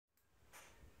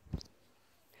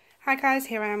Hi guys,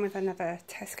 here I am with another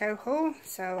Tesco haul.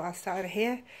 So I'll start over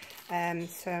here.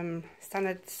 Some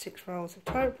standard 6 rolls of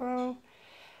toilet roll,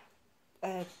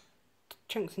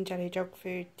 chunks and jelly dog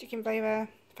food, chicken flavour,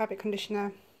 fabric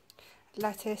conditioner,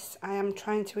 lettuce. I am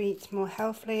trying to eat more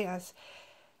healthily as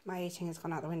my eating has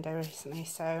gone out the window recently,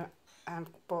 so I've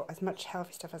bought as much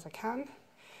healthy stuff as I can.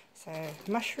 So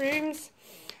mushrooms,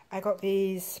 I got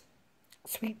these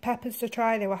sweet peppers to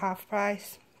try, they were half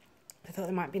price. I thought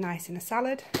they might be nice in a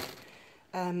salad.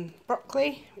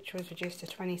 Broccoli, which was reduced to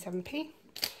 27p.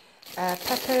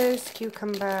 Peppers,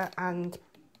 cucumber and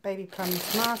baby plum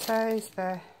tomatoes,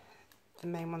 they're the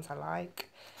main ones I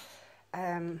like.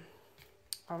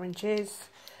 Oranges,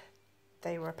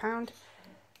 they were £1.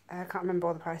 I can't remember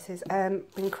all the prices.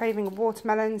 Been craving a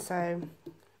watermelon, so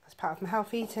as part of my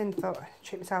health eating, thought I'd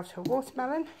treat myself to a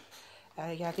watermelon.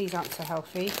 Yeah, these aren't so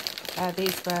healthy.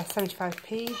 These were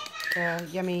 75p, the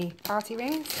yummy party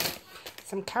rings.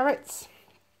 Some carrots,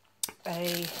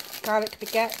 a garlic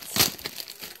baguette,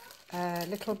 a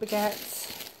little baguette,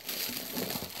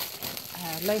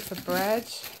 a loaf of bread,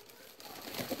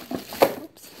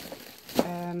 oops,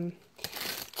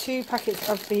 2 packets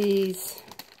of these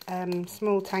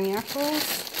small tangy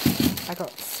apples. I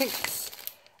got 6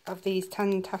 of these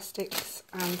Tantastics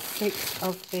and 6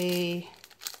 of the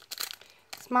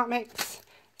Smart Mix,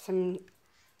 some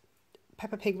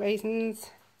Peppa Pig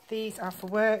raisins. These are for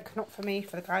work, not for me,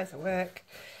 for the guys at work.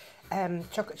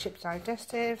 Chocolate chip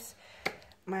digestives.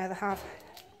 My other half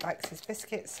likes his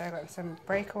biscuits, so I got some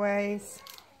breakaways.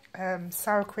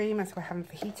 Sour cream, as we're having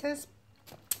fajitas.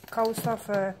 Coleslaw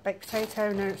for baked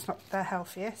potato, no, it's not the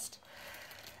healthiest.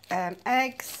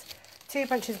 Eggs. 2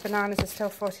 bunches of bananas are still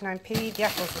 49p. The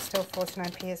apples are still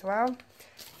 49p as well.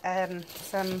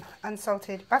 Some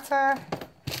unsalted butter.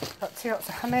 Got 2 lots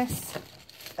of hummus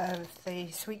of the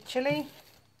sweet chilli.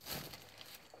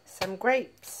 Some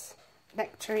grapes,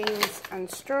 nectarines and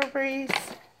strawberries,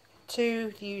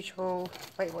 2 the usual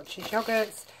Weight Watchers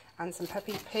yogurts and some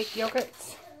Peppa Pig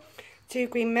yogurts, 2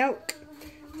 green milk,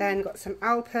 then got some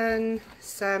Alpen,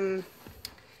 some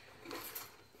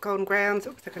golden grounds,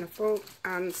 oops they're going to fall,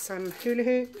 and some hula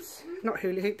hoops, not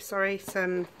hula hoops, sorry,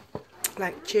 some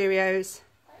like Cheerios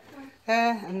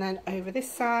there. And then over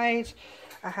this side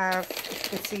I have, you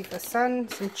can see for the sun,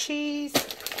 some cheese,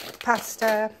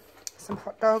 pasta, some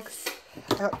hot dogs.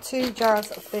 I got 2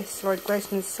 jars of this Lloyd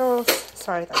Grossman sauce.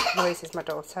 Sorry, that noise is my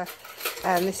daughter.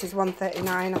 This is $1.39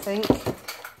 I think.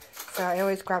 So I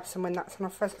always grab some when that's on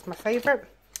offer. It's my favourite.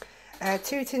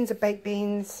 2 tins of baked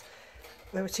beans.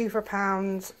 They were 2 for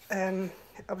 £1.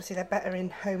 Obviously they're better in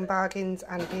home bargains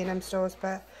and B&M stores,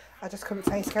 but I just couldn't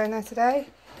face going there today.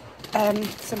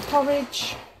 Some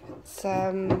porridge.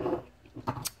 Some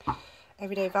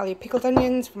everyday value pickled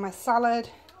onions for my salad.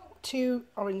 2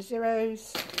 orange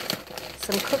zeros,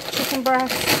 some cooked chicken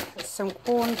breast, some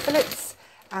corn fillets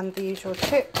and the usual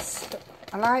chips that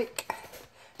I like,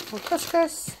 some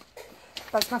couscous,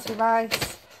 basmati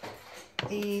rice,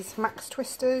 these Max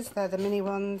Twisters, they're the mini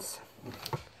ones,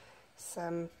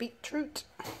 some beetroot,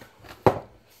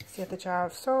 it's the other jar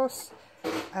of sauce,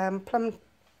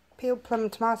 peeled plum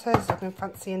tomatoes, I've been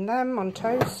fancying them on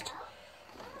toast,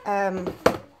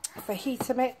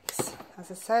 fajita mix, as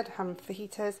I said, ham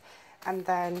fajitas, and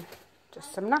then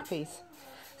just some nappies.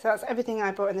 So that's everything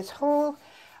I bought in this haul.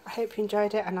 I hope you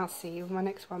enjoyed it, and I'll see you in my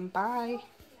next one. Bye.